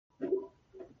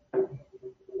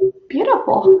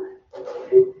Beautiful.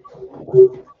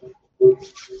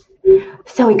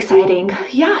 So exciting.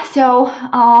 Yeah. So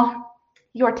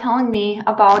you were telling me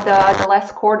about the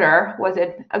last quarter. Was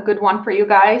it a good one for you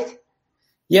guys?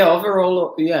 Yeah,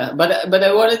 overall, yeah. But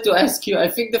I wanted to ask you. I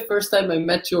think the first time I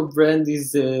met your brand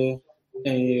is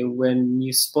when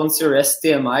you sponsor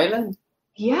STM Island.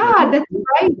 Yeah, that's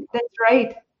right. That's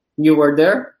right. You were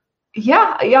there.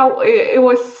 Yeah, yeah, it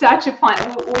was such a fun.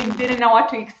 We didn't know what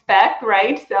to expect,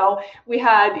 right? So we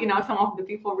had, some of the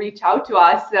people reach out to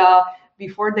us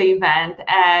before the event,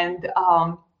 and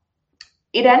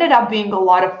it ended up being a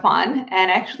lot of fun. And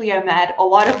actually, I met a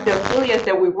lot of the affiliates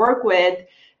that we work with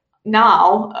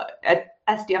now at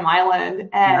SDM Island,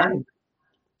 and Nice.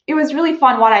 it was really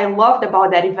fun. What I loved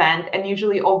about that event, and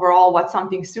usually overall, what's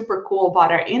something super cool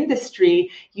about our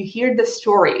industry, you hear the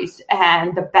stories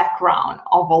and the background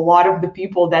of a lot of the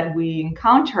people that we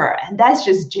encounter, and that's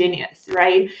just genius,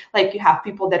 right? Like you have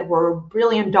people that were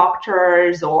brilliant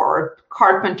doctors or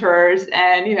carpenters,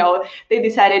 and they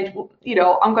decided,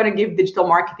 I'm going to give digital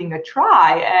marketing a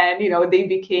try, and they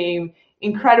became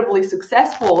incredibly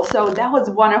successful. So that was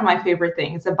one of my favorite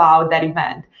things about that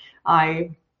event.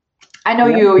 I know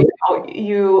Yeah.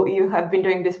 you have been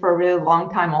doing this for a really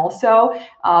long time also,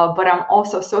 but I'm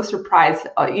also so surprised.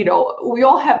 We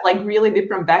all have like really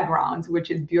different backgrounds,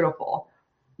 which is beautiful.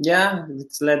 Yeah,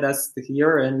 it's led us to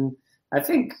here, and I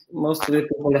think most of the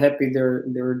people are happy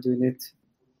they're doing it.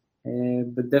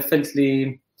 But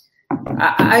definitely,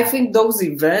 I think those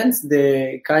events,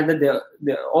 the kind of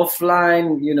the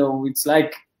offline, it's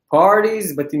like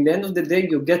parties, but in the end of the day,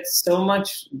 you get so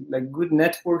much like good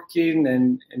networking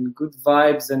and good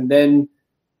vibes, and then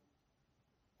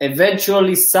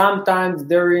eventually, sometimes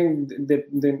during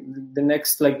the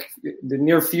next like the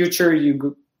near future,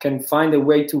 you can find a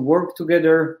way to work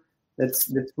together.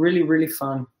 That's really really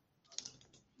fun.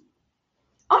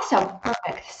 Awesome,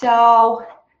 perfect. So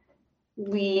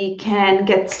we can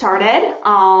get started.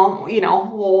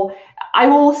 I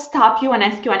will stop you and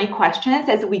ask you any questions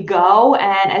as we go.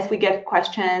 And as we get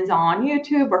questions on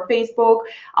YouTube or Facebook,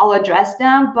 I'll address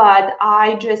them. But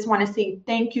I just want to say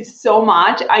thank you so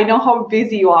much. I know how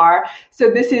busy you are. So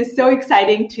this is so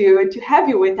exciting to have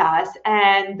you with us.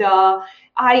 And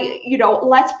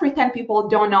let's pretend people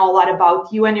don't know a lot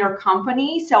about you and your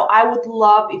company. So I would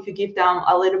love if you give them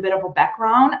a little bit of a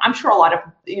background. I'm sure a lot of,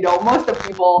 most of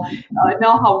people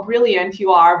know how brilliant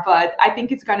you are, but I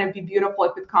think it's going to be beautiful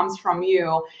if it comes from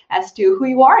you as to who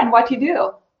you are and what you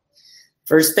do.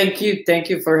 First, thank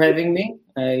you for having me.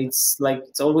 It's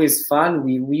always fun.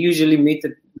 We usually meet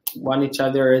each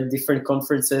other at different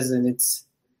conferences, and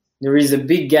there is a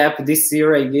big gap this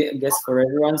year, I guess, for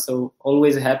everyone. So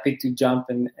always happy to jump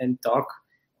and talk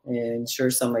and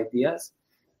share some ideas.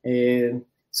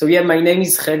 So yeah, my name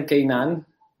is Chen Keinan.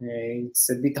 It's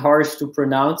a bit harsh to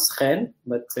pronounce Chen,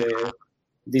 but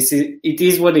it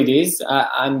is what it is.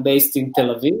 I'm based in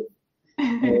Tel Aviv.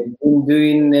 I've been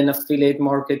doing an affiliate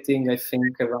marketing, I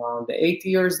think, around 8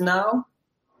 years now.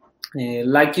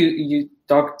 Like you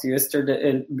talked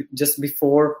yesterday, just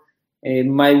before,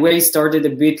 my way started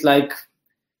a bit like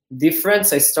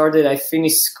different. I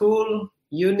finished school,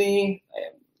 uni.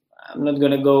 I'm not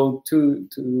gonna go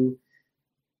too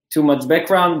much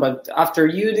background, but after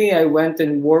uni, I went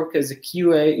and worked as a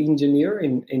QA engineer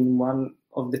in one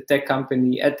of the tech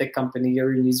company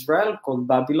here in Israel called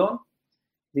Babylon.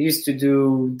 They used to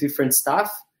do different stuff,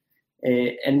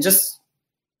 and just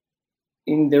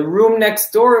in the room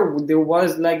next door, there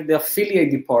was like the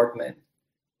affiliate department.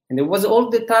 And there was all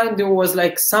the time, there was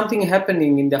like something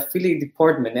happening in the affiliate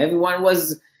department. Everyone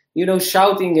was,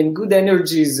 shouting and good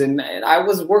energies. And I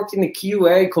was working a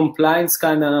QA compliance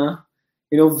kind of,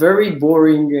 very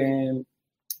boring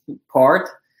part.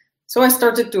 So I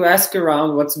started to ask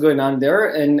around what's going on there.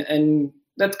 And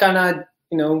that kind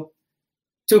of,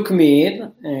 took me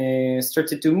in,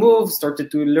 started to move,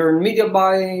 started to learn media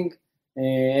buying,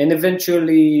 and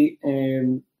eventually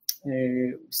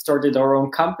started our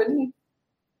own company.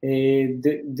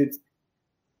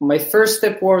 My first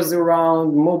step was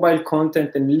around mobile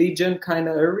content and lead gen kind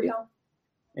of area.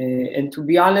 And to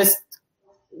be honest,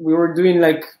 we were doing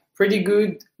like pretty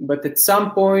good, but at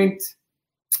some point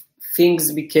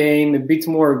things became a bit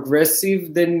more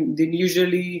aggressive than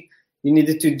usually. You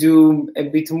needed to do a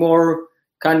bit more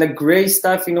kind of gray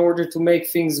stuff in order to make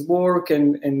things work,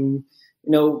 and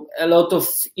a lot of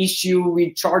issue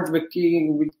with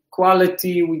chargebacking, with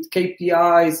quality, with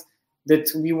KPIs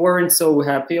that we weren't so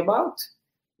happy about.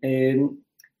 And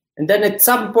then at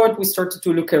some point we started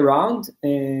to look around,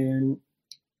 and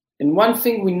one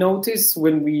thing we noticed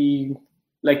when we,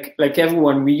 like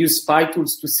everyone, we use spy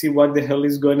tools to see what the hell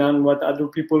is going on, what other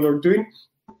people are doing.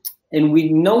 And we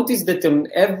noticed that on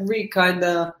every kind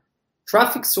of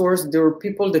traffic source, there are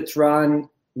people that run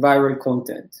viral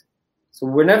content. So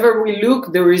whenever we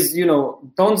look, there is,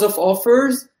 tons of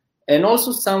offers and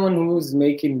also someone who's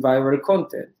making viral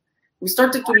content. We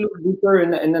started to look deeper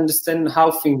and understand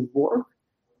how things work.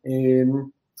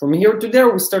 From here to there,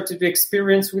 we started to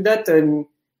experience with that, and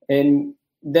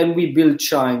then we built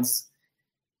Shines.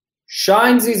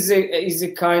 Shines is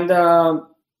a kind of,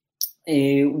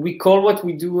 we call what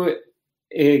we do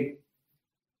a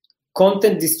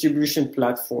content distribution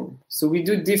platform. So we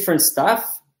do different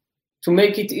stuff. To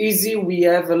make it easy, we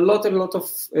have a lot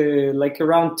of, like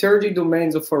around 30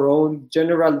 domains of our own,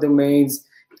 general domains.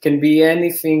 It can be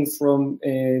anything from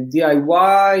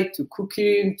DIY to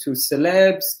cooking to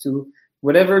celebs to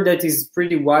whatever that is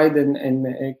pretty wide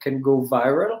and can go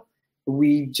viral.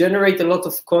 We generate a lot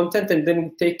of content and then we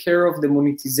take care of the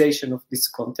monetization of this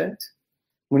content.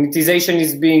 Monetization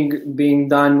is being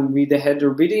done with the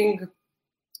header bidding,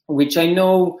 which I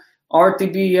know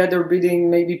RTB, header bidding,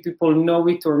 maybe people know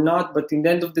it or not, but in the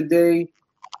end of the day,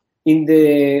 in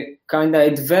the kind of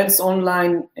advanced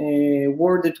online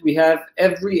world that we have,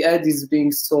 every ad is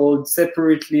being sold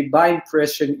separately by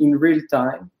impression in real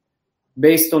time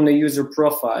based on the user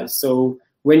profile. So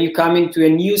when you come into a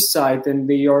news site and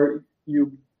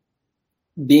you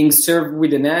being served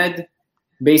with an ad,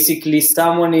 basically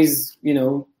someone is,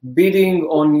 bidding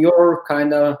on your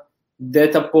kind of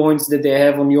data points that they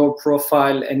have on your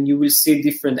profile, and you will see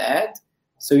different ads.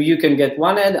 So you can get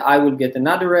one ad, I will get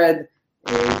another ad.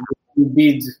 We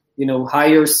bid,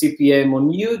 higher CPM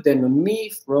on you than on me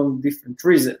from different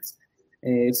reasons.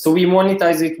 So we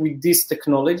monetize it with this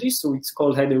technology. So it's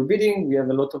called header bidding. We have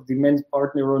a lot of demand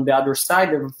partner on the other side.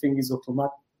 Everything is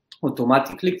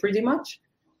automatically pretty much.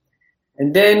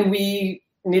 And then we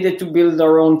needed to build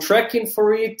our own tracking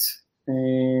for it.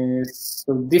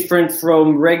 So different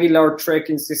from regular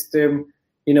tracking system,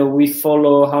 we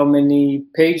follow how many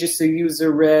pages a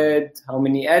user read, how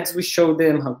many ads we show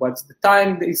them, what's the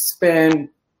time they spend,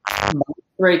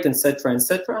 rate, etc.,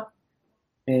 etc.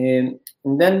 And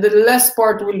then the last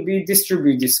part will be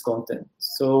distribute this content.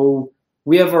 So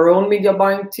we have our own media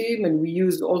buying team, and we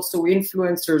use also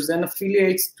influencers and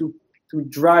affiliates to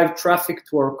drive traffic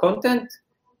to our content.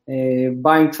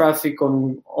 Buying traffic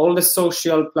on all the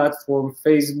social platforms,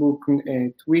 Facebook,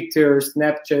 Twitter,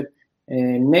 Snapchat,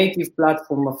 native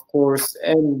platform, of course,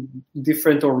 and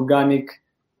different organic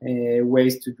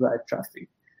ways to drive traffic.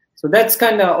 So that's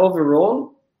kind of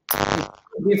overall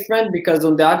different, because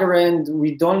on the other end,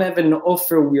 we don't have an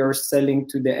offer we are selling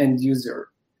to the end user.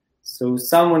 So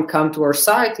someone come to our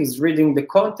site, he's reading the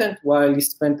content while he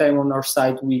spend time on our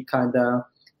site. We kind of,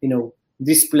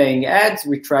 displaying ads.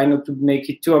 We try not to make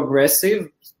it too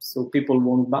aggressive so people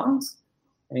won't bounce.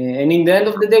 And in the end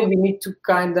of the day, we need to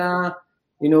kind of,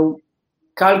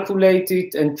 calculate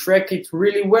it and track it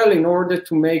really well in order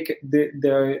to make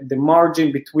the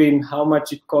margin between how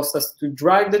much it costs us to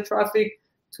drive the traffic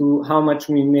to how much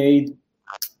we made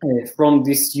from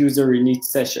this user in each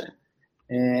session.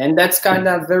 And that's kind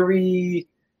of very,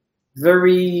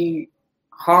 very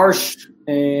harsh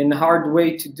and hard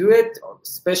way to do it,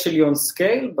 especially on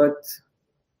scale, but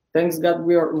thanks God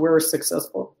we're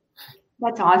successful.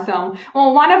 That's awesome.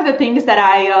 Well, one of the things that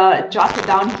I jotted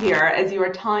down here as you were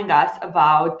telling us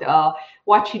about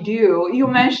what you do, you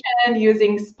mentioned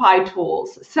using spy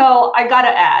tools. So I gotta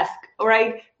ask,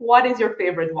 right, what is your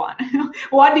favorite one?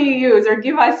 What do you use? Or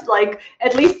give us like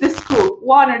at least the scoop,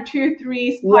 1 or 2,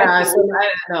 3 spy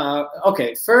tools.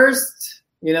 Okay, first,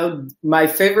 my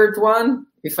favorite one,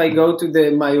 if I go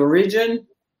to my origin,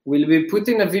 will be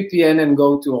putting a VPN and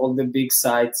go to all the big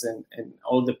sites and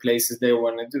all the places they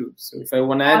want to do. So if I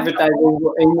want to advertise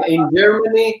in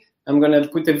Germany, I'm going to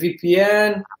put a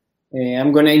VPN.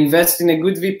 I'm going to invest in a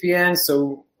good VPN.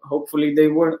 So hopefully they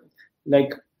won't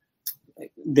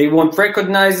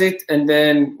recognize it, and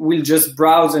then we'll just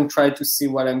browse and try to see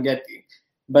what I'm getting.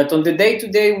 But on the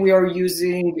day-to-day, we are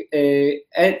using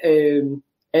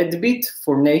Adbit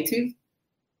for native,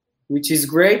 which is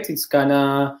great. It's kind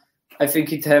of, I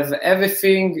think it have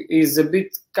everything, is a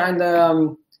bit kind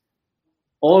of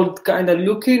old kind of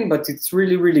looking, but it's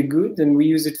really, really good, and we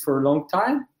use it for a long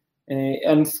time.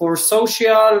 And for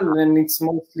social, and it's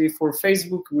mostly for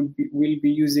Facebook, we'll be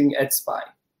using AdSpy.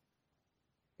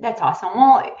 That's awesome.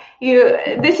 Well,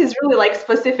 this is really like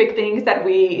specific things that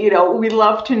we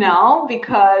love to know,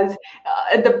 because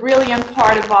the brilliant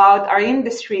part about our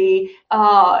industry,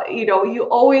 you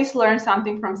always learn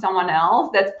something from someone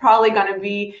else. That's probably going to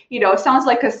be, sounds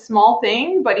like a small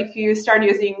thing, but if you start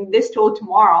using this tool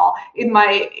tomorrow,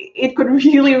 it could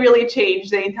really, really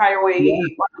change the entire way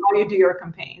how you do your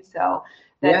campaign. So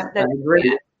that's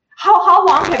great. how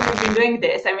long have you been doing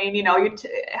this? I mean,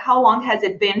 how long has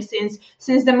it been since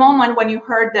the moment when you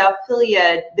heard the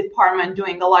affiliate department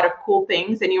doing a lot of cool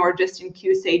things and you were just in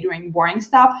QSA doing boring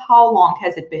stuff? How long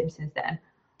has it been since then?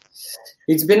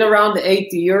 It's been around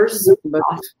 8 years, but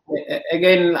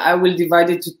again, I will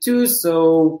divide it to two.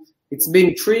 So it's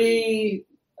been 3.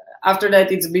 After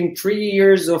that, it's been 3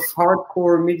 years of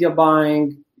hardcore media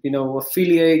buying,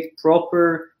 affiliate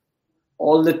proper,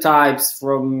 all the types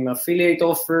from affiliate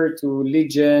offer to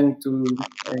lead gen to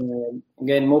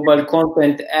again mobile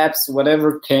content apps,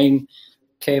 whatever came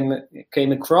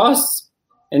across.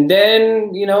 And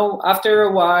then after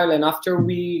a while, and after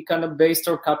we kind of based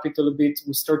our capital a bit,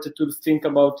 we started to think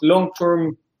about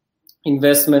long-term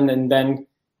investment, and then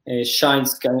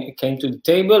Shines came to the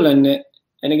table, and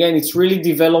again it's really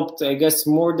developed, I guess,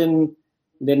 more than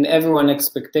everyone's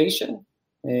expectation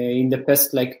in the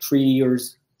past 3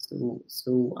 years.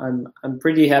 So I'm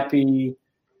pretty happy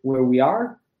where we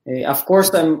are. Of course,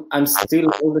 I'm still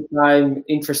all the time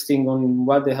interested on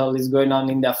what the hell is going on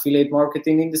in the affiliate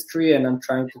marketing industry, and I'm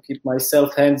trying to keep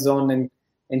myself hands-on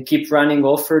and keep running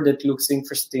offer that looks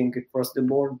interesting across the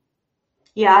board.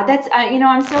 Yeah, that's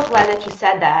I'm so glad that you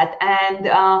said that. And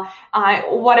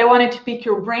what I wanted to pick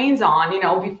your brains on,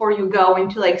 before you go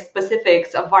into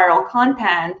specifics of viral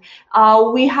content,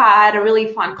 we had a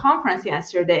really fun conference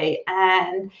yesterday,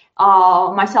 and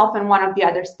myself and one of the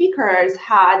other speakers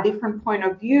had different point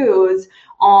of views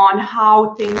on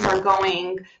how things are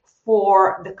going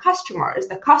for the customers,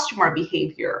 the customer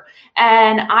behavior.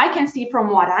 And I can see from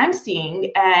what I'm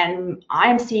seeing, and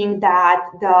I'm seeing that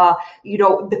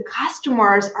the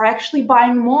customers are actually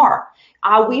buying more.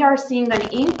 We are seeing an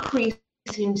increase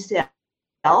in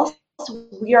sales.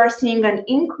 We are seeing an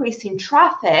increase in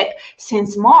traffic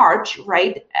since March,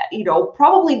 right?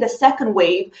 Probably the second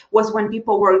wave was when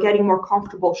people were getting more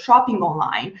comfortable shopping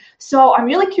online. So I'm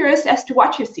really curious as to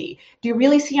what you see. Do you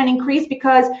really see an increase?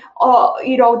 Because,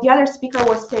 the other speaker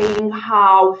was saying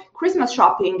how Christmas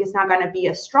shopping is not going to be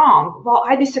as strong. Well,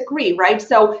 I disagree, right?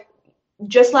 So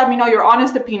just let me know your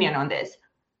honest opinion on this.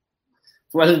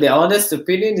 Well, the honest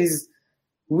opinion is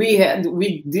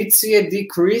we did see a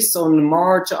decrease on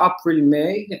March, April,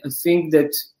 May. I think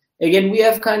that, again, we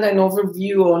have kind of an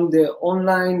overview on the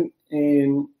online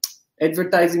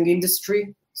advertising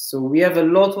industry. So we have a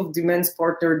lot of demand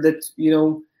partners that,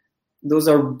 those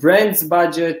are brands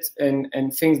budget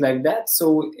and things like that.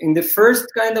 So in the first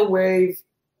kind of wave,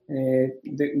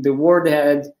 the word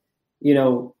had,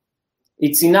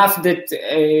 it's enough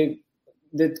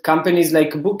that companies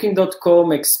like Booking.com,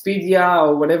 Expedia,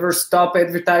 or whatever stop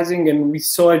advertising, and we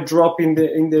saw a drop in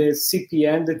the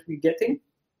CPM that we're getting.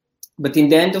 But in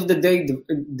the end of the day,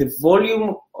 the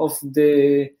volume of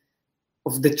the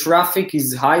traffic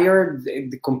is higher,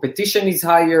 the competition is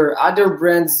higher, other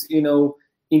brands,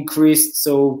 increased.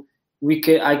 So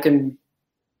I can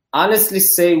honestly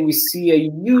say we see a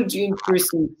huge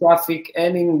increase in traffic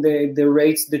and in the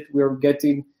rates that we're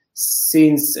getting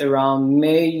since around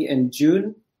May and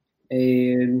June.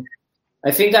 And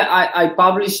I think I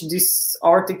published this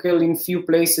article in few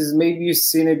places. Maybe you've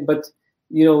seen it, but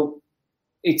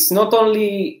it's not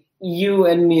only you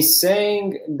and me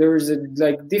saying. There's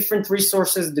different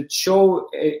resources that show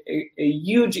a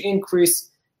huge increase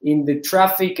in the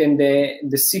traffic and the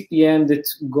CPM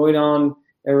that's going on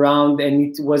around, and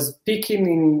it was peaking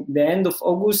in the end of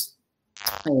August.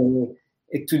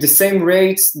 To the same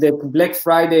rates that Black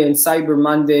Friday and Cyber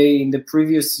Monday in the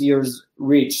previous years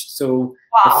reached. So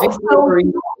wow. I think we're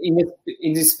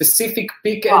in a specific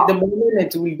peak at the moment.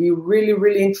 It will be really,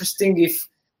 really interesting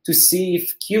to see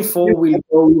if Q4 will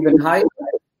go even higher.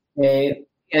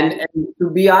 And to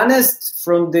be honest,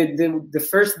 from the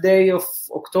first day of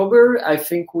October, I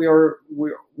think we're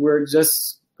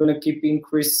just gonna keep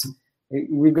increase.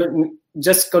 We're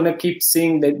just gonna keep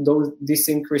seeing this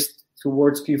increase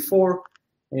towards Q4.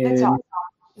 That's awesome.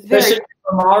 Especially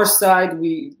from our side,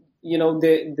 the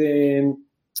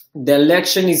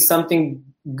election is something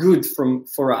good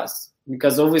for us,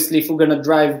 because obviously if we're gonna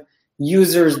drive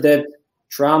users that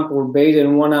Trump or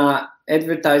Biden wanna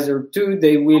advertise or do,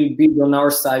 they will bid on our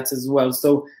sites as well.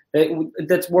 So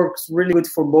that works really good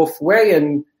for both way.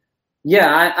 And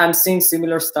yeah, I'm seeing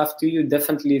similar stuff to you.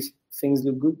 Definitely, if things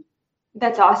look good.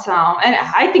 That's awesome. And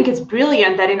I think it's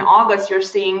brilliant that in August you're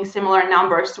seeing similar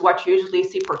numbers to what you usually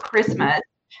see for Christmas.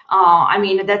 I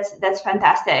mean, that's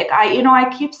fantastic.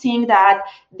 I keep seeing that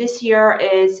this year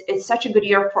is such a good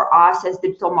year for us as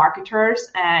digital marketers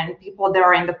and people that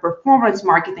are in the performance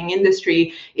marketing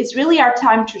industry. It's really our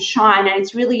time to shine, and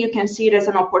it's really, you can see it as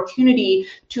an opportunity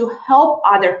to help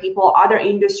other people, other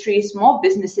industries, small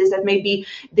businesses that maybe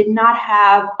did not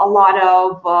have a lot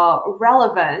of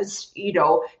relevance,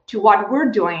 to what we're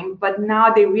doing, but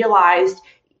now they realized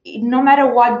no matter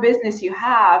what business you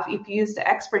have, if you use the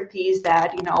expertise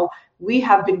that we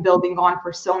have been building on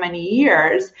for so many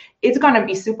years, it's going to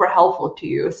be super helpful to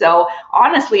you. So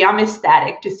honestly, I'm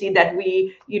ecstatic to see that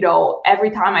we,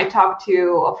 every time I talk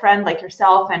to a friend like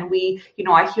yourself and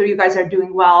I hear you guys are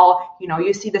doing well,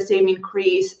 you see the same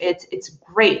increase. It's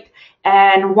great.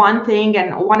 And one thing,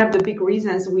 and one of the big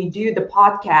reasons we do the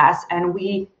podcast and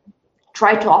we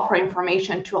try to offer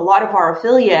information to a lot of our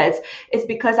affiliates is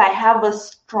because I have a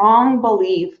strong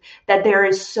belief that there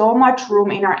is so much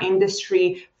room in our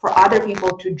industry for other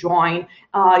people to join.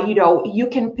 You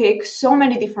can pick so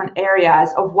many different areas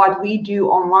of what we do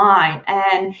online,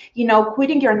 and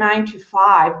quitting your 9 to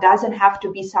 5 doesn't have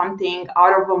to be something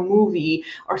out of a movie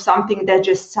or something that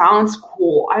just sounds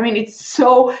cool. I mean, it's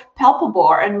so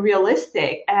palpable and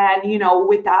realistic. And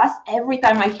with us, every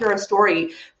time I hear a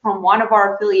story from one of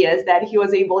our affiliates that he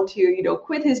was able to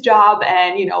quit his job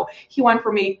and he went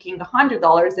from making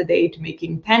 $100 a day to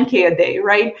making $10K a day,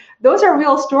 right? Those are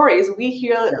real stories. We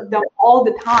hear them all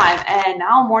the time, and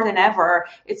now more than ever,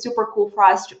 it's super cool for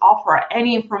us to offer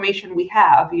any information we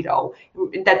have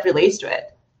that relates to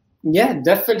it. Yeah,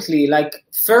 definitely. Like,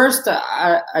 first,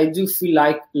 I do feel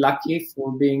like lucky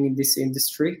for being in this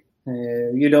industry.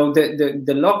 The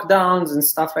lockdowns and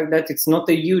stuff like that, it's not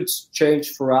a huge change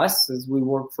for us as we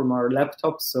work from our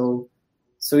laptops.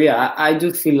 So yeah, I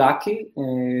do feel lucky.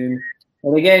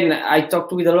 And again, I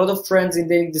talked with a lot of friends in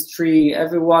the industry.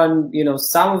 Everyone,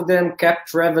 some of them kept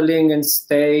traveling and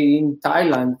stay in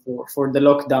Thailand for the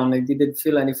lockdown. They didn't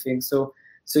feel anything. So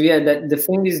yeah, that the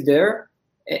thing is there.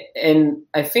 And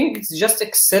I think it's just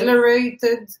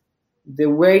accelerated the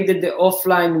way that the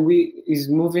offline is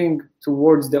moving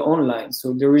towards the online.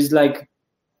 So there is like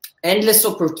endless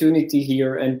opportunity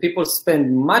here, and people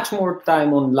spend much more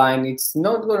time online. It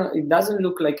doesn't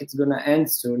look like it's gonna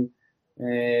end soon.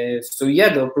 So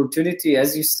yeah, the opportunity,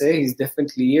 as you say, is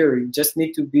definitely here. You just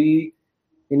need to be,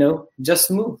 just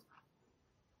move.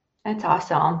 That's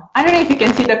awesome. I don't know if you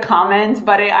can see the comments,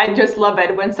 but I just love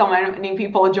it when so many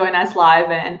people join us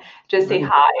live and just say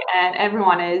hi, and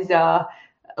everyone is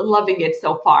loving it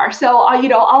so far. So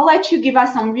I'll let you give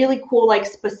us some really cool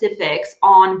specifics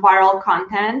on viral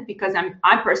content, because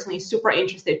I'm personally super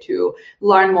interested to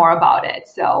learn more about it.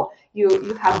 So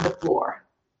you have the floor.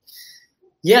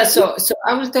 Yeah, so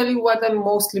I will tell you what I'm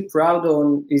mostly proud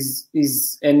on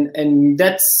is and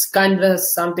that's kind of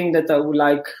something that I would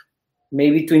like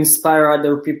maybe to inspire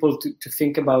other people to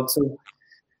think about.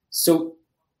 So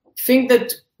think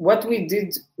that what we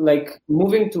did, like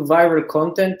moving to viral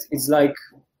content, is like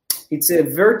it's a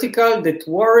vertical that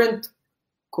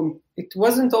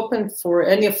wasn't open for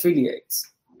any affiliates,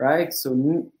 right?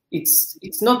 So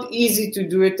it's not easy to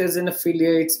do it as an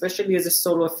affiliate, especially as a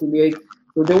solo affiliate.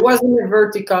 So there wasn't a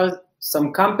vertical.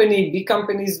 Some big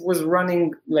companies was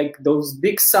running like those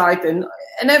big sites, and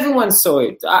everyone saw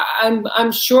it.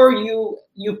 I'm sure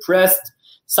you pressed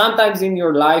sometimes in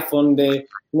your life on the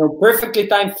perfectly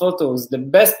timed photos, the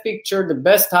best picture, the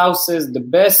best houses, the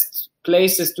best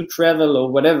places to travel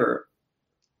or whatever.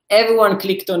 Everyone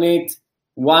clicked on it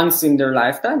once in their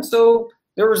lifetime. So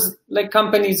there was like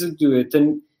companies who do it,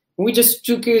 and we just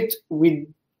took it. We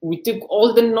took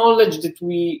all the knowledge that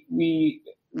we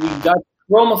got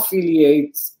from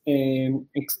affiliates and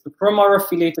from our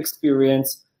affiliate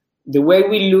experience, the way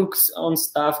we look on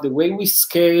stuff, the way we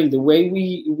scale, the way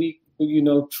we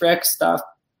track stuff,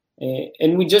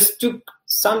 and we just took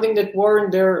something that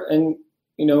weren't there and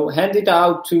handed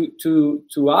out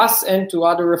to us and to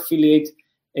other affiliates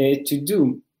to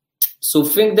do. So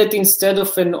think that instead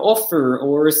of an offer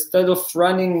or instead of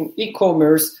running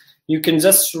e-commerce, you can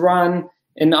just run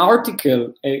an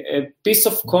article, a piece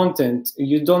of content.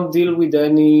 You don't deal with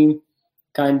any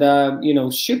kind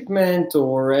of shipment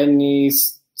or any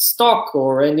stock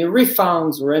or any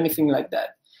refunds or anything like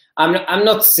that. I'm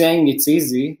not saying it's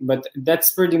easy, but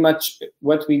that's pretty much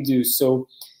what we do. So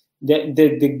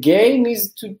the game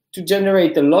is to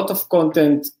generate a lot of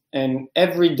content and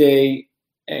every day,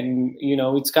 and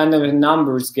it's kind of a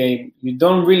numbers game. You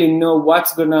don't really know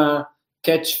what's gonna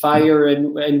catch fire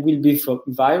and will be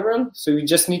viral. So you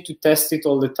just need to test it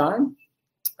all the time.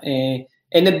 And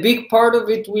And a big part of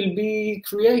it will be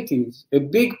creative. A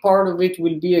big part of it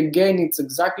will be, again, it's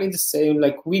exactly the same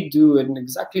like we do and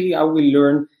exactly how we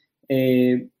learn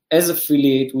as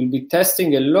affiliate. We'll be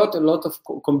testing a lot of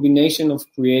combination of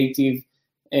creative,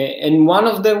 and one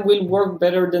of them will work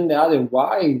better than the other.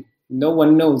 Why? No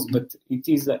one knows, but it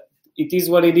is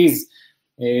what it is.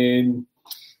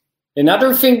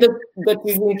 Another thing that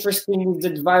is interesting is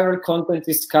that viral content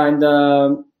is kind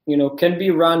of, can be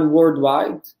run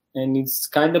worldwide, and it's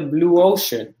kind of blue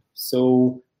ocean.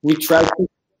 So we try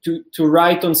to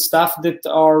write on stuff that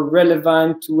are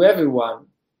relevant to everyone.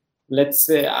 Let's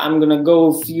say I'm going to go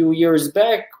a few years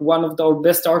back. One of our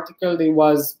best articles, it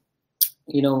was,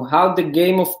 how the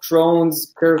Game of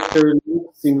Thrones character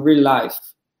looks in real life.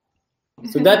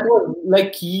 So that was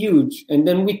like huge. And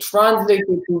then we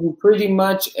translated to pretty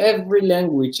much every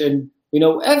language. And,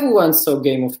 everyone saw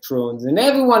Game of Thrones. And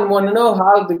everyone want to know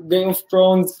how the Game of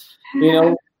Thrones,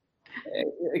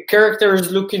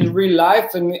 characters look in real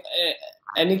life. And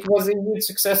it was a huge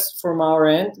success from our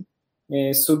end.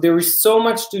 So there is so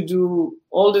much to do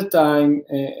all the time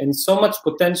and so much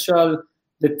potential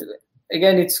that,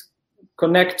 again, it's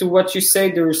connect to what you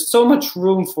say. There is so much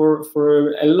room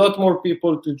for a lot more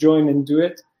people to join and do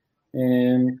it.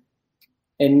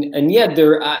 And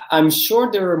yeah, I'm sure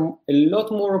there are a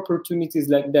lot more opportunities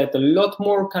like that, a lot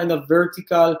more kind of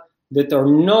vertical that are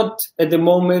not at the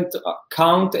moment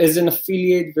count as an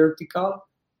affiliate vertical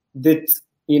that,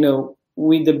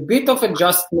 with a bit of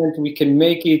adjustment, we can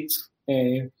make it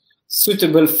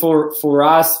suitable for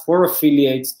us, for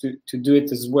affiliates to do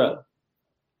it as well.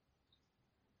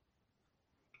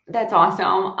 That's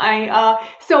awesome.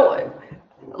 So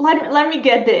let me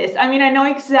get this. I mean, I know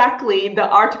exactly the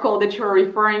article that you're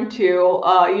referring to,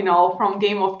 from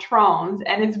Game of Thrones,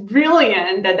 and it's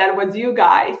brilliant that was you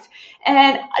guys.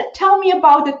 And tell me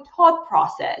about the thought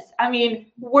process. I mean,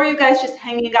 were you guys just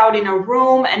hanging out in a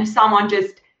room and someone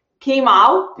just came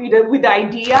out with the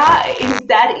idea? Is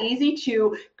that easy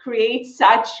to create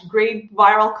such great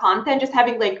viral content, just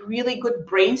having like really good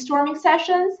brainstorming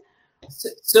sessions?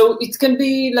 So it can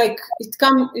be like it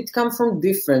come from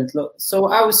different. So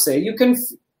I would say you can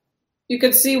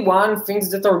see things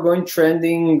that are going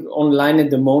trending online at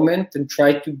the moment and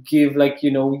try to give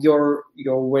your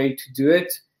way to do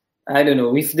it. I don't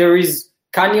know if there is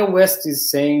Kanye West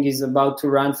is saying he's about to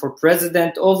run for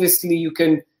president. Obviously, you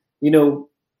can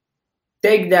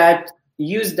take that,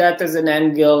 use that as an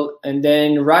angle, and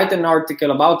then write an article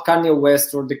about Kanye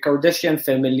West or the Kardashian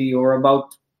family or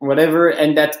about whatever,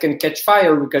 and that can catch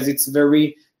fire because it's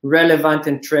very relevant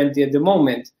and trendy at the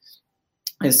moment.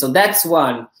 And so that's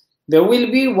one. There will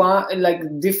be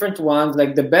different ones,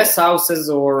 like the best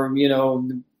houses or,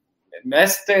 the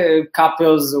best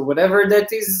couples or whatever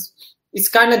that is. It's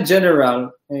kind of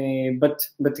general. But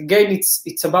again,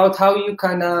 it's about how you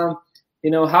kind of,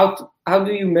 how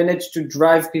do you manage to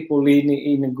drive people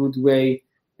in a good way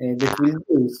that will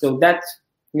do. So that,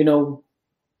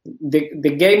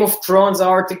 the Game of Thrones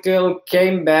article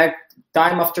came back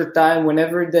time after time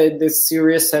whenever the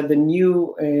series had a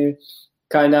new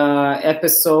kind of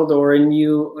episode or a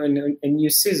new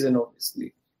season,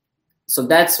 obviously. So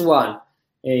that's one.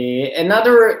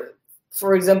 Another,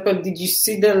 for example, did you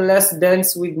see The Last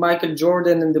Dance with Michael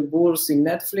Jordan and the Bulls in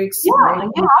Netflix? Yeah,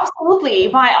 absolutely.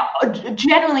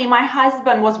 Generally, my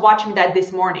husband was watching that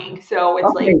this morning, so it's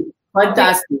okay.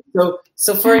 Fantastic.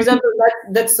 So for example,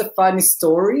 that's a funny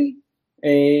story.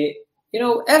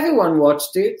 Everyone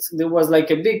watched it. There was like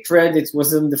a big trend. It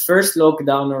was in the first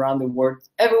lockdown around the world.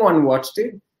 Everyone watched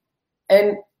it.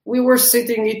 And we were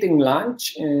sitting eating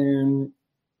lunch. And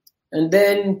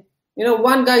then,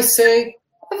 one guy say,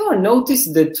 everyone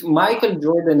noticed that Michael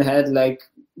Jordan had like,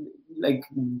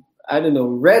 I don't know,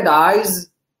 red eyes.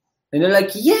 And they're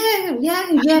like, yeah,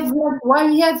 why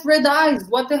you have red eyes?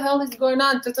 What the hell is going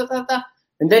on? Ta, ta, ta, ta.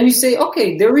 And then you say,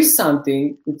 okay, there is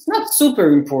something. It's not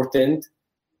super important,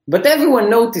 but everyone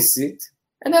noticed it.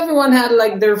 And everyone had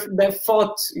like their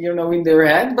thought, in their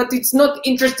head, but it's not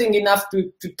interesting enough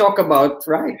to talk about,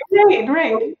 right?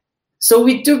 Right. So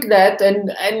we took that,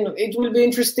 and it will be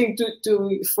interesting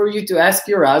for you to ask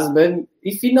your husband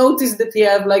if he noticed that he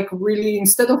have like really,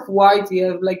 instead of white, he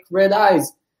have like red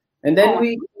eyes. And then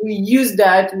we used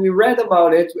that, we read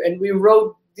about it, and we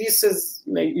wrote this as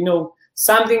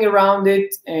something around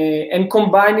it, and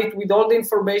combine it with all the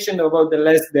information about The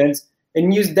Last Dance,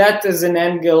 and use that as an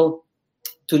angle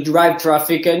to drive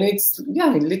traffic. And it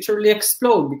literally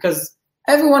explode because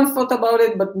everyone thought about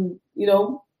it, but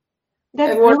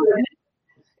that's everyone.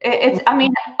 I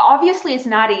mean, obviously it's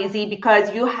not easy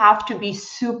because you have to be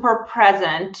super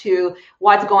present to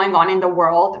what's going on in the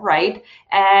world, right?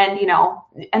 And,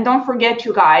 and don't forget,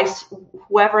 you guys,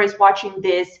 whoever is watching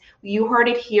this, you heard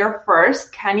it here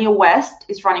first. Kanye West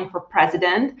is running for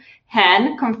president.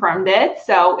 Hen confirmed it.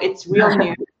 So it's real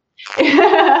news.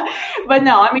 But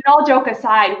no, I mean, all joke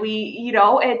aside,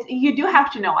 you do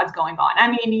have to know what's going on. I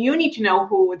mean, you need to know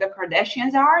who the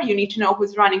Kardashians are. You need to know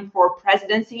who's running for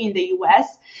presidency in the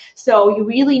US. So you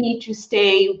really need to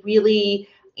stay really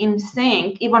in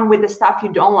sync, even with the stuff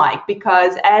you don't like,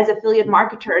 because as affiliate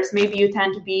marketers, maybe you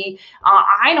tend to be,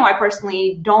 I know I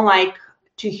personally don't like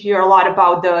to hear a lot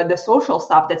about the social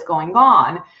stuff that's going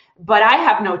on. But I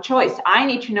have no choice. I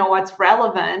need to know what's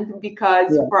relevant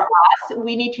because for us,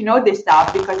 we need to know this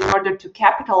stuff because in order to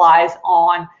capitalize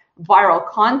on viral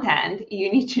content,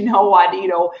 you need to know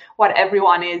what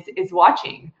everyone is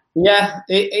watching. Yeah,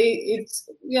 I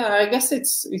guess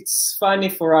it's funny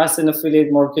for us in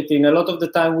affiliate marketing. A lot of the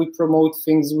time we promote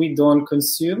things we don't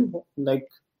consume,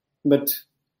 but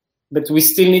we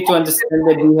still need to understand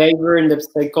the behavior and the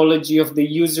psychology of the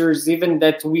users, even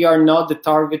that we are not the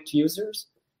target users.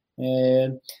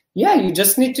 You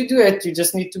just need to do it. You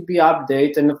just need to be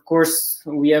updated. And of course,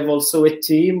 we have also a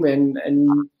team. And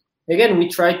again, we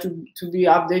try to be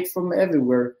updated from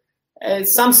everywhere.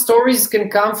 Some stories can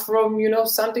come from,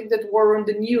 something that were on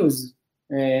the news.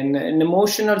 And an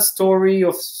emotional story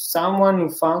of someone who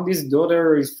found his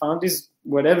daughter, or found his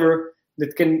whatever,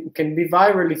 that can be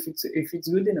viral if it's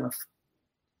good enough.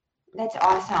 That's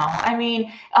awesome. I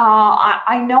mean,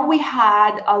 I know we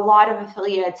had a lot of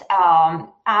affiliates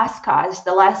ask us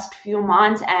the last few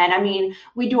months, and I mean,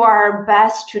 we do our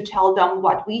best to tell them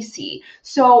what we see.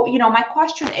 So, my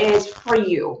question is for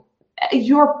you,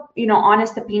 your,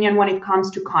 honest opinion when it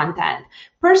comes to content.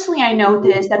 Personally, I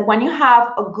noticed that when you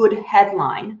have a good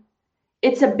headline,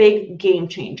 it's a big game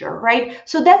changer, right?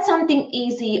 So that's something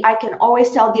easy. I can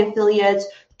always tell the affiliates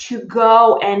to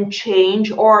go and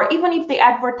change, or even if they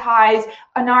advertise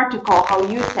an article, how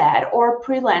you said, or a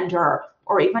pre-lender,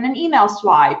 or even an email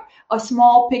swipe, a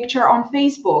small picture on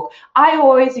Facebook, I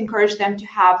always encourage them to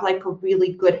have like a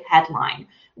really good headline.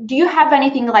 Do you have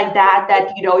anything like that,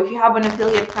 if you have an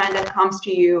affiliate friend that comes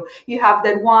to you, you have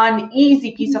that one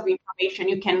easy piece of information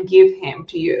you can give him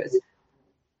to use?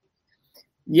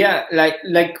 Yeah,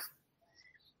 like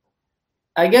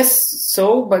I guess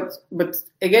so, but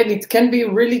again, it can be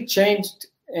really changed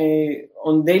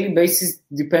on daily basis,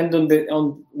 depend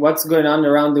on what's going on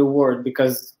around the world.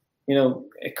 Because a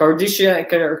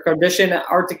Kardashian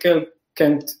article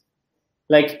can't,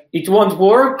 it won't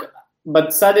work.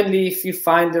 But suddenly, if you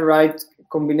find the right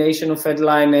combination of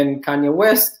headline and Kanye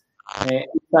West, it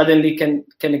suddenly can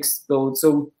explode.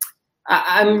 So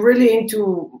I'm really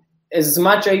into as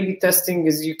much A/B testing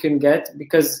as you can get,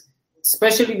 because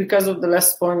especially because of the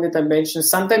last point that I mentioned,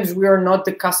 sometimes we are not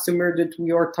the customer that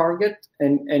we are target,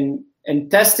 and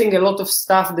testing a lot of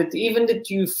stuff that even that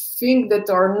you think that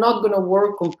are not going to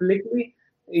work completely,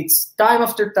 it's time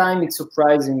after time, it's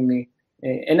surprising me.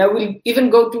 And I will even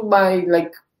go to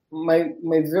my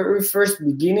very first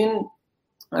beginning.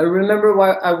 I remember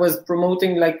while I was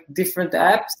promoting different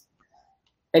apps,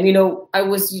 and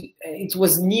it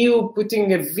was new,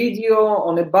 putting a video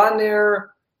on a banner,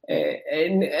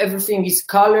 and everything is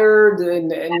colored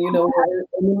and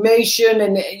animation,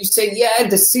 and you say, yeah,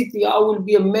 the CTR will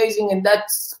be amazing and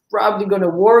that's probably gonna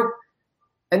work.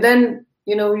 And then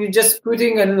you're just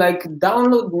putting a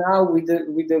download now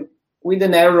with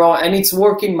an error, and it's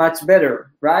working much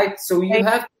better, right? So you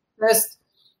have to test.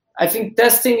 I think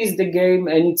testing is the game,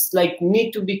 and it's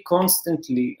need to be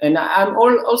constantly. And I'm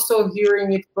also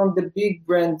hearing it from the big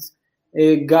brands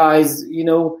guys.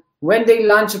 When they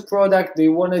launch a product, they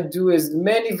want to do as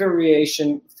many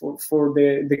variation for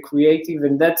the creative,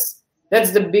 and that's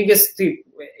the biggest tip.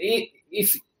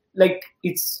 If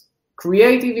it's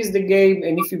creative is the game,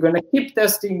 and if you're gonna keep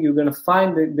testing, you're gonna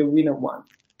find the winner one.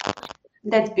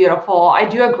 That's beautiful. I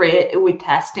do agree with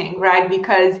testing, right?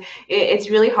 Because it's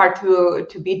really hard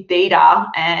to beat data,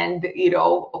 and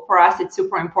for us, it's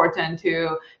super important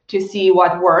to see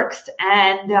what works.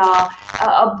 And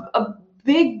a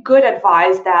big good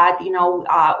advice that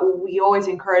we always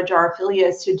encourage our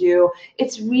affiliates to do,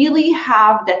 it's really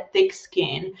have that thick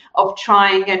skin of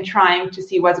trying to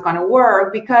see what's going to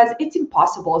work, because it's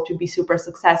impossible to be super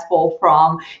successful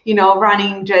from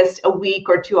running just a week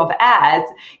or two of ads.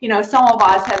 Some of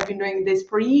us have been doing this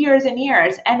for years and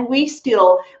years, and we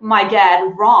still might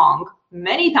get wrong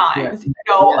many times. An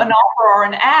offer or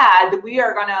an ad,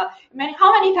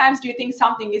 how many times do you think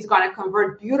something is going to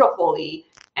convert beautifully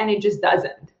and it just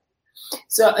doesn't?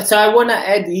 So I want to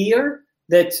add here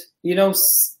that,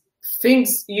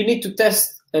 things you need to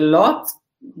test a lot,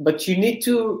 but you need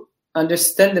to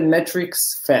understand the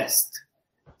metrics fast.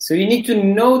 So you need to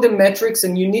know the metrics,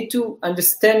 and you need to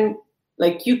understand,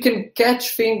 like, you can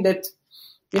catch things that,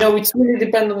 it's really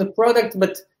depend on the product,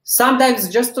 but sometimes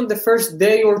just on the first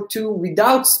day or two,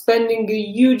 without spending a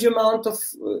huge amount of,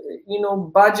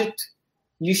 budget,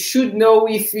 you should know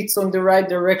if it's on the right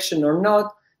direction or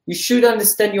not. You should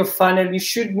understand your funnel. You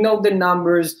should know the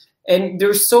numbers. And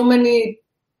there's so many,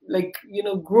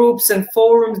 groups and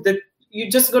forums that you're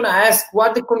just going to ask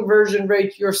what the conversion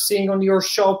rate you're seeing on your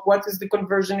shop, what is the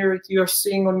conversion rate you're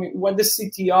seeing on what the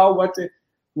CTR,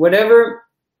 whatever.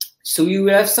 So you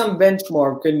have some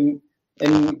benchmark and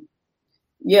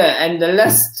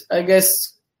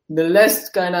the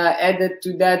last kind of added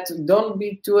to that, don't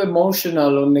be too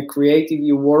emotional on the creative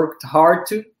you worked hard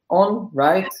on,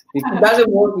 right? If it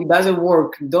doesn't work, it doesn't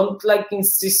work. Don't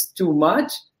insist too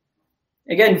much.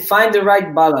 Again, find the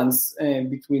right balance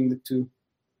between the two.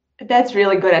 That's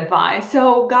really good advice.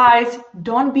 So guys,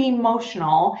 don't be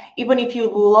emotional. Even if you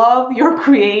love your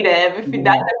creative, if it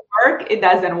doesn't work, it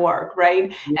doesn't work,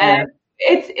 right? Yeah. And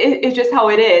it's just how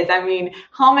it is. I mean,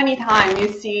 how many times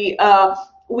you see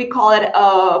we call it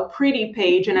a pretty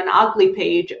page and an ugly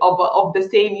page of the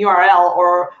same URL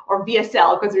or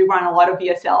VSL, because we run a lot of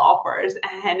VSL offers,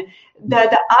 and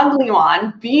the ugly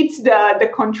one beats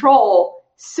the control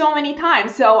so many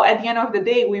times. So at the end of the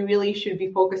day, we really should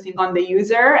be focusing on the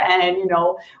user and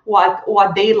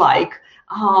what they like.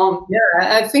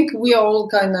 I think we all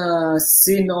kind of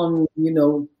seen on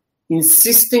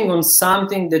insisting on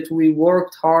something that we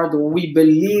worked hard, or we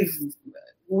believe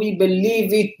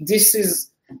it.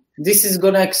 This is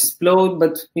gonna explode,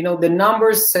 but the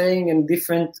numbers saying a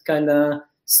different kind of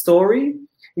story.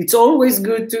 It's always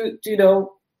good to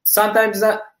sometimes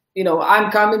that.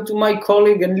 I'm coming to my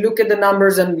colleague and look at the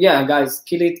numbers and guys,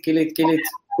 kill it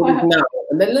now.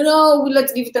 And then, no,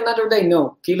 let's give it another day.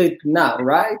 No, kill it now,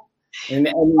 right? And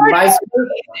vice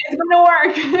versa. It's gonna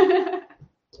work.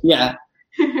 Yeah.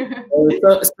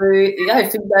 I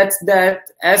think that's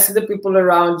that. Ask the people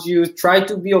around you. Try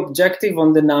to be objective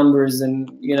on the numbers, and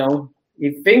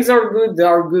if things are good, they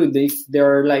are good. If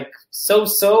they're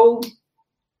so.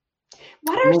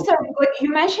 What are some good,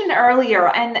 you mentioned earlier,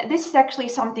 and this is actually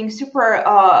something super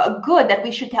good that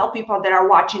we should tell people that are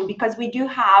watching, because we do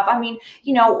have,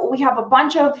 we have a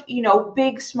bunch of,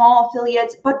 big, small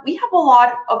affiliates, but we have a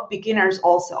lot of beginners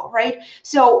also, right?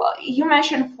 So you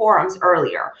mentioned forums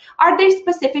earlier. Are there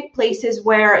specific places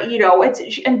where,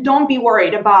 and don't be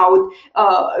worried about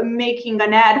making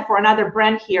an ad for another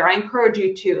brand here. I encourage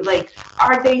you to,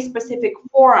 are there specific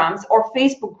forums or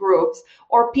Facebook groups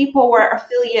or people where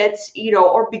affiliates,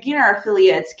 or beginner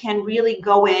affiliates can really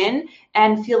go in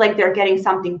and feel like they're getting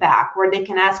something back, where they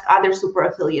can ask other super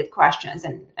affiliate questions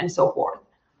and so forth?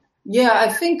 Yeah, I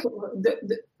think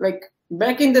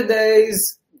back in the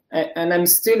days, and I'm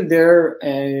still there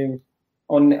on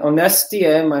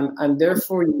STM. I'm there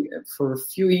for a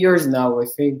few years now. I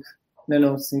think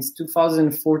since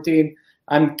 2014.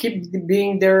 I'm keep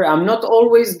being there. I'm not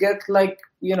always get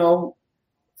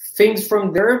things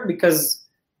from there, because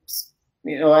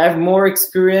I have more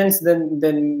experience than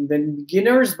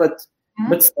beginners, but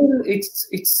still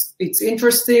it's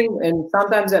interesting. And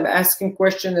sometimes I'm asking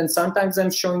questions, and sometimes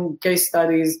I'm showing case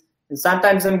studies, and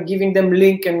sometimes I'm giving them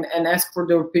link and ask for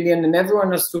their opinion, and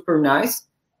everyone is super nice.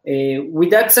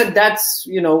 With that said, that's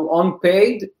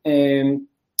unpaid.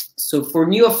 So for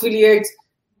new affiliates,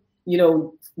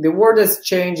 the world has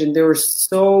changed, and there are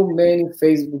so many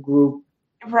Facebook groups.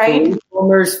 Right. For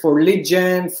e-commerce, for lead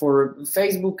gen, for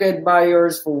Facebook ad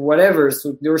buyers, for whatever.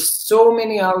 So there's so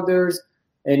many out there,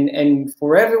 and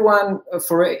for everyone,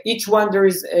 for each one there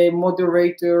is a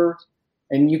moderator,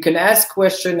 and you can ask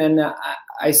questions. And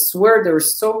I swear there are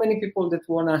so many people that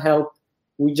want to help.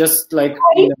 We just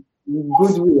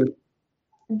goodwill.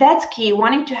 That's key,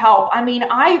 wanting to help.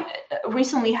 I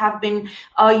recently have been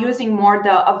using more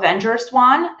the Avengers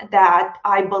one that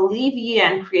I believe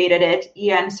Ian created it.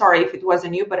 Ian, sorry if it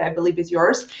wasn't you, but I believe it's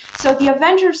yours. So the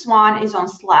Avengers one is on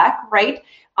Slack, right?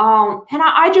 And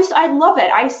I love it.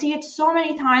 I see it so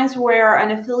many times where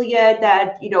an affiliate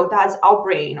that, does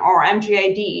Outbrain or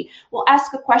MGID will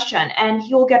ask a question, and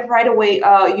he'll get right away,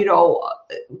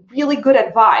 really good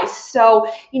advice.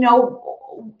 So,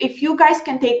 if you guys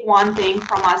can take one thing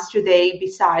from us today,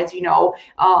 besides,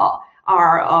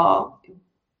 our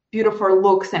beautiful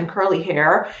looks and curly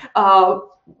hair,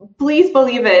 please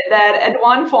believe it that at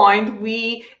one point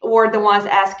we were the ones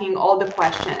asking all the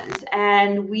questions,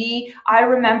 and I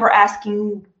remember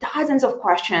asking dozens of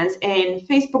questions in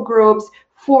Facebook groups,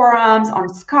 forums, on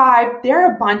Skype. There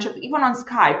are a bunch of, even on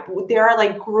Skype, there are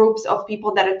like groups of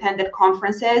people that attended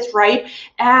conferences, right?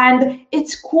 And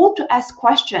it's cool to ask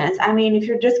questions. I mean, if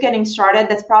you're just getting started,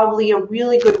 that's probably a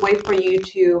really good way for you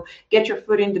to get your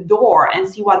foot in the door and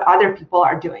see what other people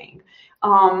are doing.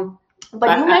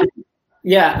 But you mentioned...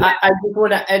 I just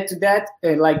want to add to that,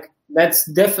 like that's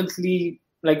definitely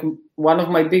like one of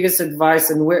my biggest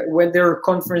advice. And when there are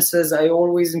conferences, I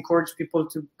always encourage people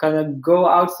to kind of go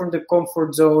out from the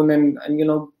comfort zone and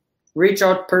reach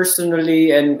out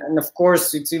personally. And of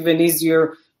course, it's even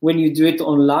easier when you do it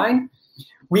online.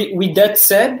 With that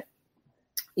said,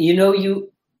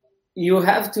 you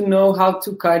have to know how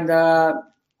to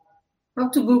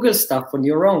Google stuff on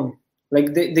your own.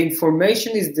 Like the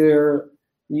information is there.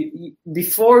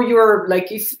 Before you're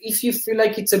like, if you feel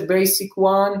like it's a basic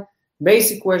question,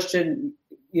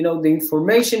 the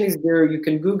information is there. You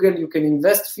can Google, you can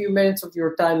invest a few minutes of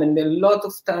your time, and a lot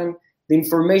of time the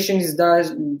information is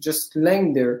just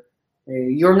laying there.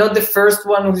 You're not the first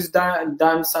one who's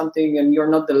done something, and you're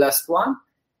not the last one.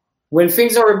 When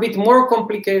things are a bit more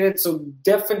complicated, so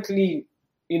definitely,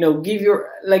 give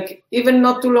even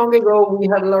not too long ago, we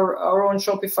had our own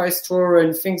Shopify store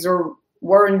and things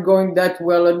weren't going that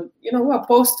well. And, I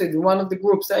posted in one of the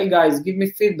groups, hey guys, give me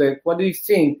feedback. What do you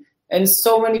think? And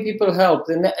so many people helped.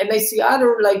 And I see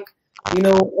other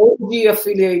OG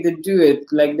affiliate that do it.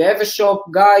 Like they have a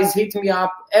shop, guys, hit me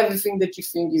up. Everything that you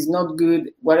think is not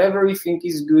good, whatever you think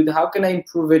is good, how can I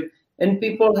improve it? And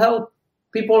people help.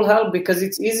 People help because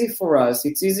it's easy for us.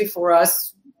 It's easy for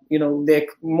us, the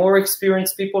more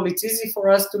experienced people, it's easy for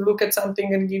us to look at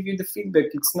something and give you the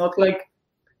feedback. It's not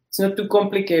too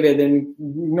complicated and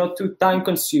not too time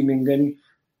consuming. And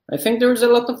I think there's a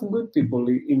lot of good people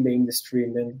in the industry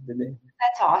in the end of the day.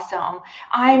 That's awesome.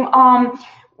 I'm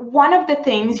one of the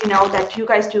things, that you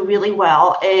guys do really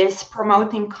well is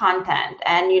promoting content.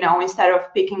 And, instead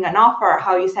of picking an offer,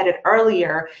 how you said it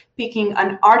earlier, picking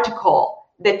an article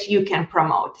that you can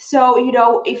promote. So,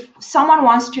 if someone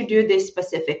wants to do this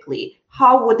specifically,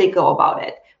 how would they go about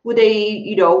it? Would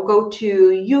they, go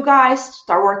to you guys,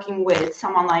 start working with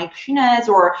someone like Shinez,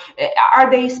 or are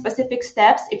they specific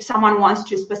steps if someone wants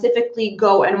to specifically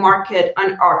go and market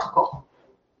an article?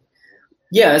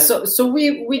 Yeah, so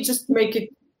we just make it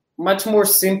much more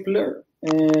simpler.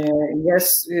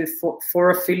 Yes, for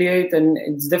affiliate, and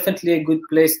it's definitely a good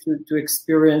place to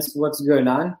experience what's going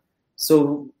on.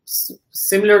 So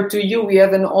similar to you, we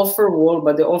have an offer wall,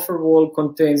 but the offer wall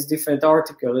contains different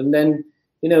articles. And then,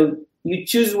 you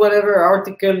choose whatever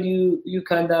article you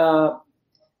kind of,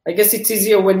 I guess it's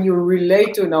easier when you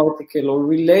relate to an article or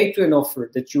relate to an offer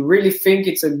that you really think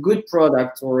it's a good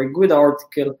product or a good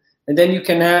article. And then you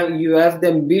have the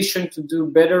ambition to do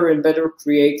better and better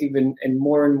creative and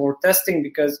more testing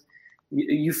because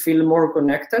you feel more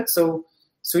connected. So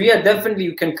yeah, definitely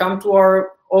you can come to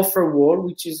our offer wall,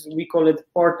 which is, we call it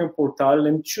partner portal,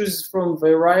 and choose from a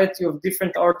variety of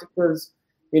different articles,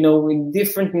 in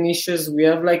different niches. We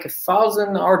have like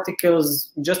 1,000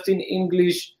 articles just in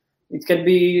English. It can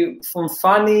be from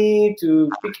funny to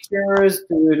pictures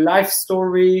to life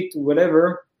story to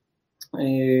whatever.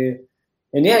 And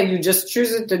yeah, you just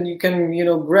choose it and you can,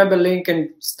 grab a link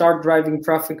and start driving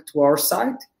traffic to our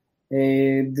site.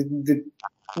 We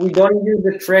don't use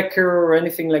a tracker or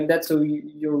anything like that, so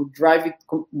you drive it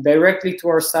directly to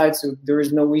our site, so there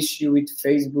is no issue with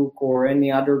Facebook or any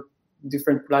other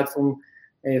different platform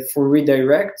for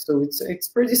redirect. So it's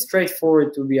pretty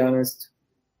straightforward, to be honest.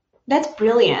 That's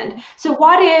brilliant. So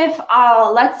what if,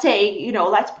 let's say,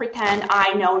 let's pretend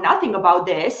I know nothing about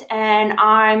this and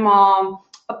I'm a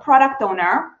product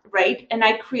owner, right? And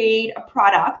I create a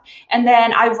product and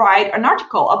then I write an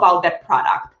article about that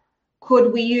product.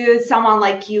 Could we use someone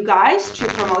like you guys to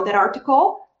promote that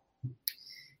article?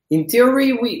 In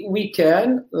theory, we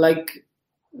can.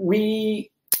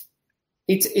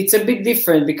 It's a bit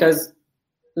different because,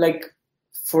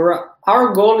 for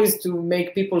our goal is to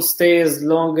make people stay as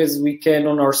long as we can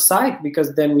on our site,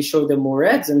 because then we show them more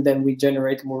ads and then we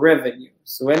generate more revenue.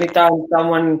 So anytime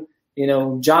someone,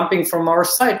 jumping from our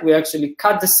site, we actually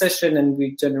cut the session and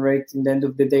we generate, in the end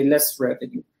of the day, less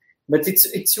revenue. But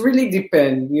it's really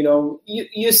depend.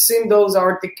 You've seen those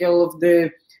articles of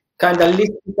the kind of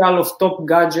listicle of top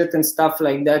gadget and stuff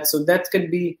like that. So that can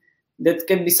be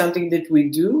something that we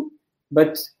do.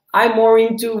 But I'm more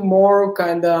into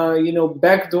kind of,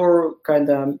 backdoor kind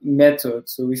of method.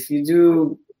 So if you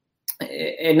do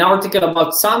an article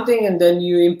about something and then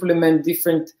you implement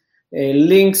different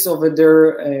links over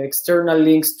there, external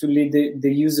links to lead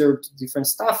the user to different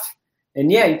stuff,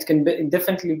 and yeah, it can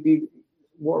definitely be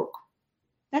work.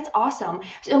 That's awesome.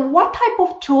 So what type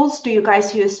of tools do you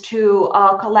guys use to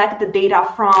collect the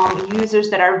data from users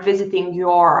that are visiting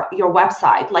your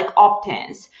website, like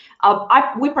opt-ins?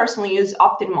 We personally use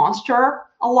Opt-in Monster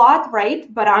a lot,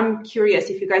 right? But I'm curious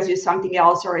if you guys use something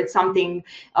else or it's something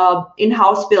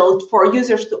in-house built for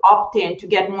users to opt in to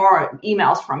get more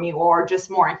emails from you or just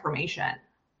more information.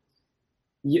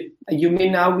 You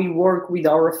mean how we work with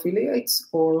our affiliates,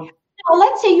 or? Well,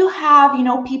 let's say you have,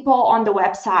 people on the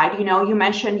website, you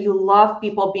mentioned you love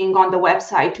people being on the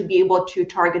website to be able to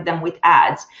target them with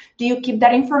ads. Do you keep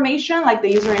that information, like the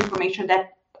user information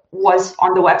that was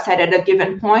on the website at a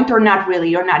given point, or not really?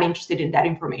 You're not interested in that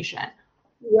information?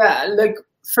 Yeah, like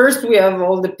first we have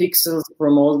all the pixels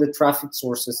from all the traffic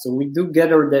sources. So we do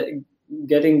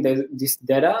getting this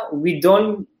data. We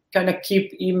don't kind of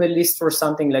keep email list or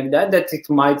something like that it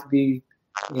might be,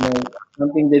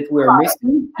 something that we're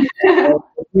missing.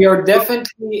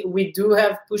 We do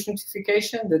have push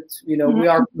notification that, we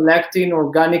are collecting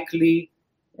organically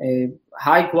a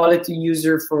high quality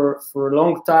user for a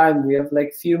long time. We have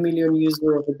like few million users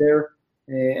over there,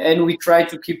 and we try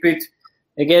to keep it.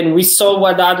 Again, we saw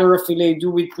what other affiliates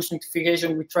do with push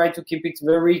notification. We try to keep it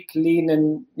very clean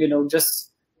and, just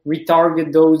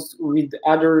retarget those with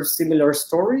other similar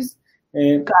stories.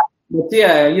 But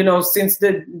yeah, since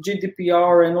the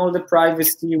GDPR and all the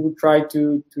privacy, we try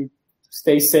to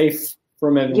stay safe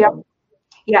from everyone.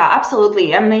 Yeah,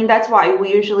 absolutely. I mean, that's why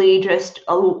we usually just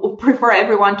prefer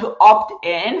everyone to opt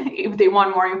in if they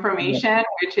want more information,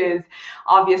 which is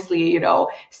obviously,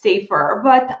 safer.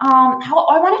 But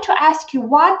I wanted to ask you,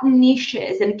 what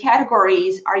niches and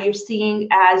categories are you seeing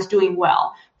as doing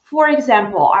well? For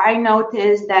example, I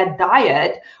noticed that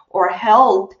diet or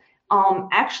health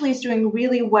actually is doing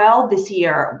really well this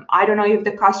year. I don't know if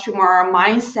the customer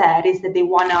mindset is that they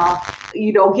want to,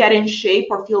 get in shape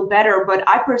or feel better, but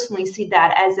I personally see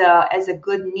that as a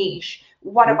good niche.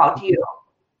 What about you?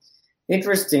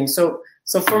 Interesting. So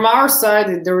from our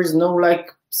side, there is no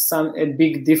a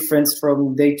big difference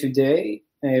from day to day,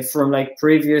 from like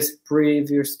previous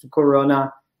to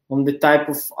Corona, on the type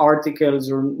of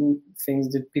articles or things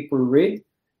that people read.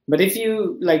 But if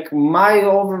you like my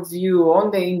overview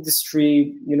on the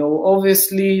industry,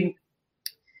 obviously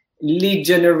lead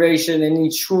generation and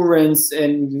insurance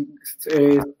and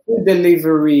food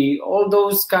delivery, all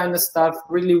those kind of stuff,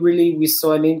 really, we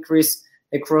saw an increase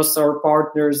across our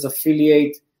partners,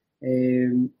 affiliate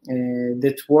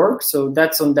that work. So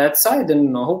that's on that side.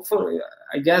 And hopefully,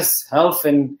 I guess, health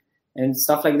and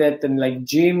stuff like that, and like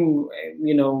gym,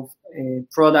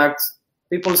 products.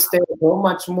 People stay at home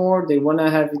much more. They want to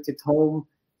have it at home.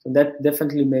 So that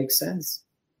definitely makes sense.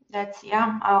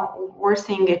 We're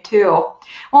seeing it too.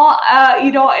 Well,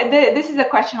 this is a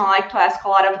question I like to ask a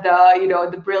lot of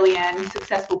the brilliant,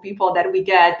 successful people that we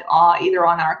get either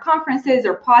on our conferences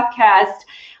or podcasts.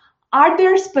 Are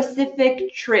there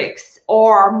specific tricks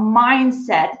or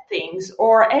mindset things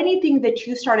or anything that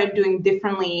you started doing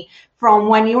differently from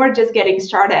when you were just getting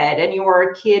started and you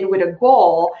were a kid with a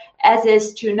goal as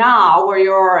is to now where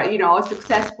you're, a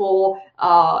successful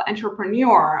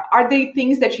entrepreneur? Are they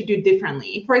things that you do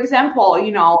differently? For example,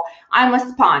 I'm a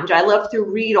sponge. I love to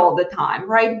read all the time,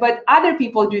 right? But other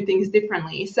people do things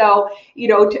differently. So,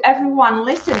 to everyone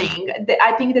listening,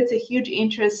 I think that's a huge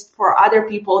interest for other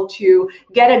people to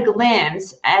get a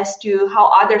glimpse as to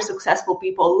how other successful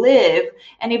people live.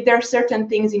 And if there are certain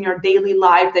things in your daily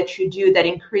life that you do that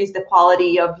increase the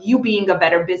quality of you being a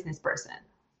better business person.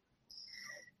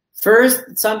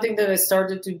 First, something that I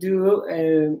started to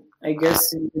do, I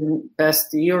guess in the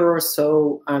past year or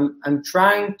so, I'm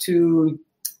trying to,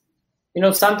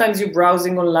 sometimes you're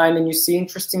browsing online and you see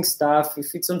interesting stuff.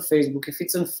 If it's on Facebook, if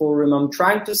it's on forum, I'm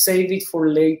trying to save it for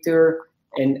later,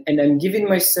 and I'm giving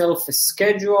myself a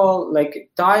schedule, like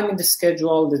time in the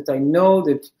schedule that I know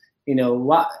that,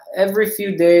 every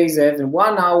few days I have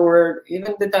 1 hour,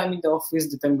 even the time in the office,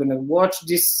 that I'm gonna watch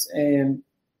this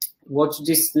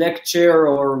lecture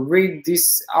or read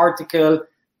this article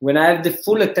when I have the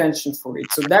full attention for it.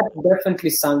 So that's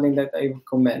definitely something that I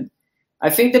recommend. I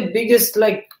think the biggest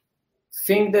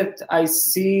thing that I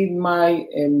see in my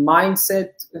mindset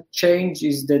change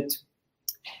is that,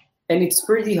 and it's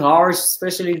pretty harsh,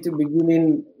 especially to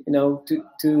beginning,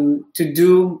 to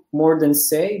do more than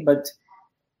say, but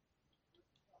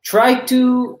try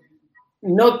to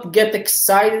not get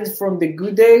excited from the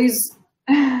good days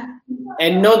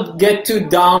and not get too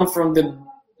down from the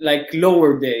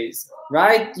lower days,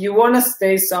 right? You want to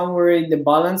stay somewhere in the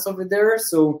balance over there.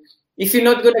 So if you're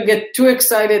not going to get too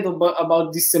excited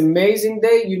about this amazing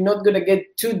day, you're not going to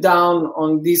get too down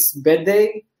on this bad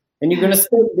day, and you're going to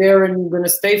stay there and you're going to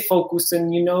stay focused.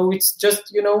 And, it's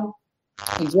just,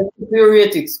 It's just a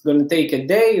period. It's going to take a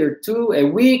day or two, a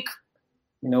week.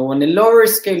 On a lower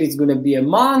scale, it's going to be a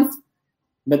month.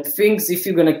 But things, if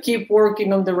you're going to keep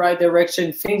working on the right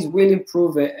direction, things will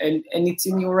improve, and it's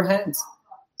in your hands.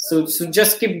 So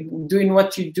just keep doing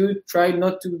what you do. Try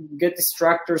not to get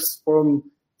distractors from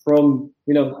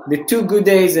the 2 good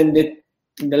days and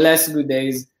the less good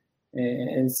days,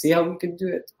 and see how we can do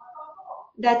it.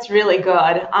 That's really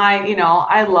good.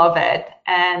 I love it.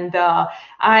 And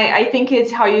I think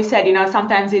it's how you said,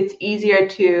 sometimes it's easier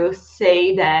to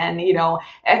say than,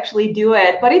 actually do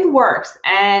it, but it works.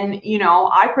 And,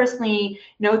 I personally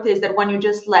noticed that when you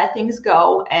just let things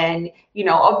go, and,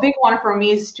 a big one for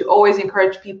me is to always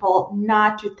encourage people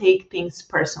not to take things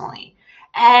personally.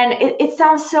 And it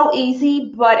sounds so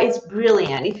easy, but it's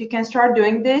brilliant. If you can start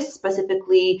doing this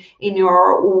specifically in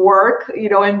your work,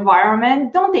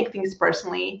 environment, don't take things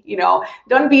personally.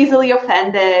 Don't be easily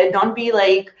offended. Don't be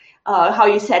like, how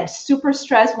you said, super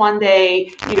stressed one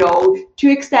day, too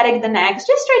ecstatic the next.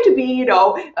 Just try to be,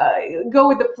 go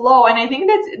with the flow. And I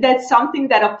think that's something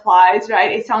that applies,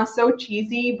 right? It sounds so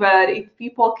cheesy, but if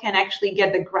people can actually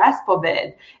get the grasp of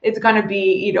it, it's going to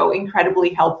be, incredibly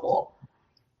helpful.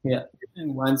 Yeah.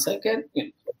 In 1 second.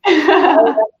 It's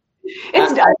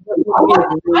done.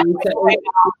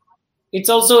 It's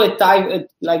also a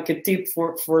tip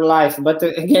for life, but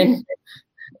again,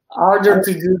 harder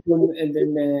to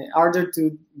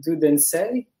do than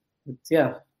say. But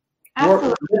yeah,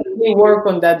 work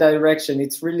on that direction.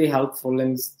 It's really helpful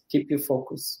and keep you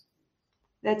focused.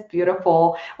 That's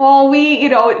beautiful. Well, we,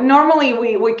 normally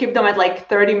we keep them at like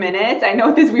 30 minutes. I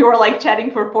noticed we were like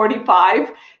chatting for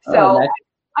 45. So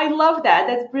I love that.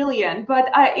 That's brilliant. But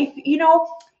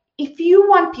if you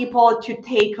want people to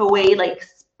take away like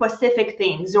specific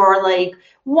things, or like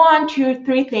 1, 2,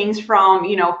 3 things from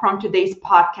today's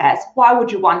podcast, what would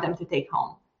you want them to take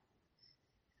home?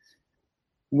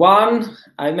 One,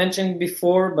 I mentioned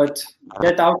before, but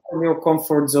get out of your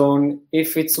comfort zone.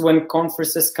 If it's when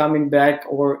conferences coming back,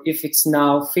 or if it's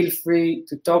now, feel free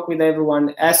to talk with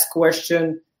everyone, ask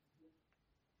questions.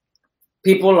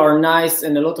 People are nice,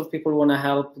 and a lot of people want to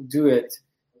help. Do it.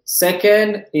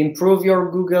 Second, improve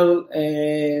your Google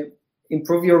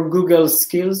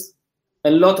skills.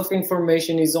 A lot of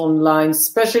information is online,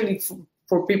 especially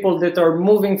for people that are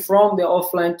moving from the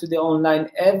offline to the online.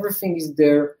 Everything is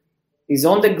there, is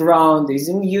on the ground, is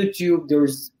in YouTube.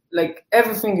 There's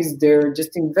everything is there.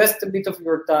 Just invest a bit of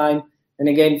your time, and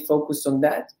again, focus on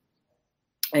that.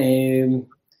 And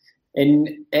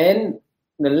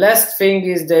the last thing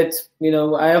is that,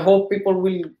 I hope people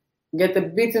will get a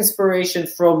bit inspiration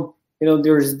from,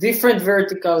 there's different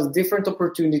verticals, different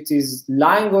opportunities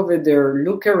lying over there.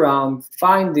 Look around,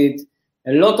 find it.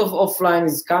 A lot of offline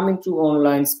is coming to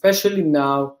online, especially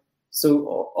now.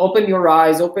 So open your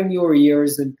eyes, open your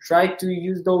ears, and try to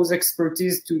use those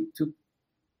expertise to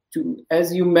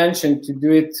as you mentioned, to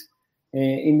do it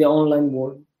in the online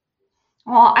world.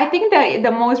 Well, I think that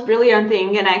the most brilliant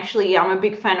thing, and actually I'm a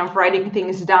big fan of writing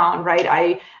things down, right?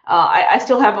 I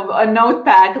still have a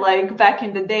notepad like back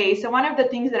in the day. So one of the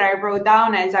things that I wrote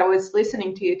down as I was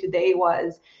listening to you today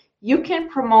was, you can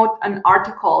promote an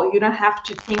article. You don't have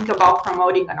to think about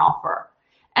promoting an offer.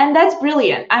 And that's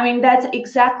brilliant. I mean, that's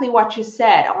exactly what you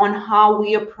said on how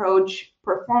we approach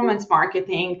performance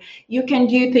marketing. You can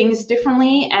do things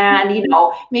differently, and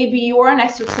maybe you aren't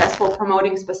as successful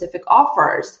promoting specific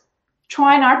offers.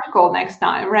 Try an article next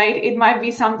time, right? It might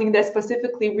be something that's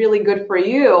specifically really good for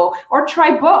you, or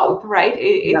try both, right?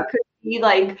 It could be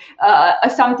like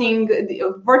something,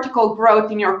 vertical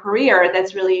growth in your career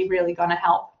that's really, really going to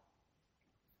help.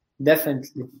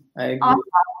 Definitely. I agree. Awesome.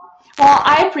 Well,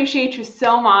 I appreciate you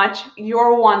so much.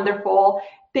 You're wonderful.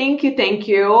 Thank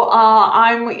you.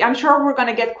 I'm sure we're going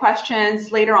to get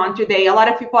questions later on today. A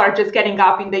lot of people are just getting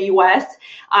up in the US.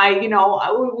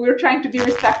 We're trying to be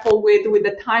respectful with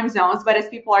the time zones, but as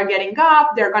people are getting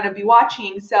up, they're going to be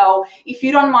watching. So if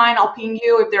you don't mind, I'll ping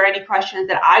you if there are any questions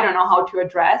that I don't know how to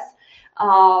address.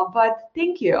 But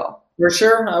thank you. For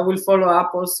sure. I will follow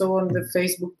up also on the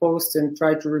Facebook post and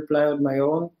try to reply on my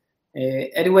own.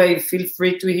 Anyway, feel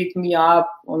free to hit me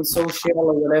up on social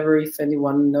or whatever if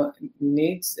anyone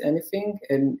needs anything.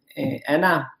 And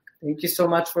Anna, thank you so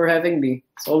much for having me.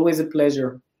 It's always a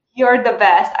pleasure. You're the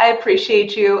best. I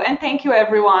appreciate you. And thank you,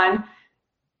 everyone.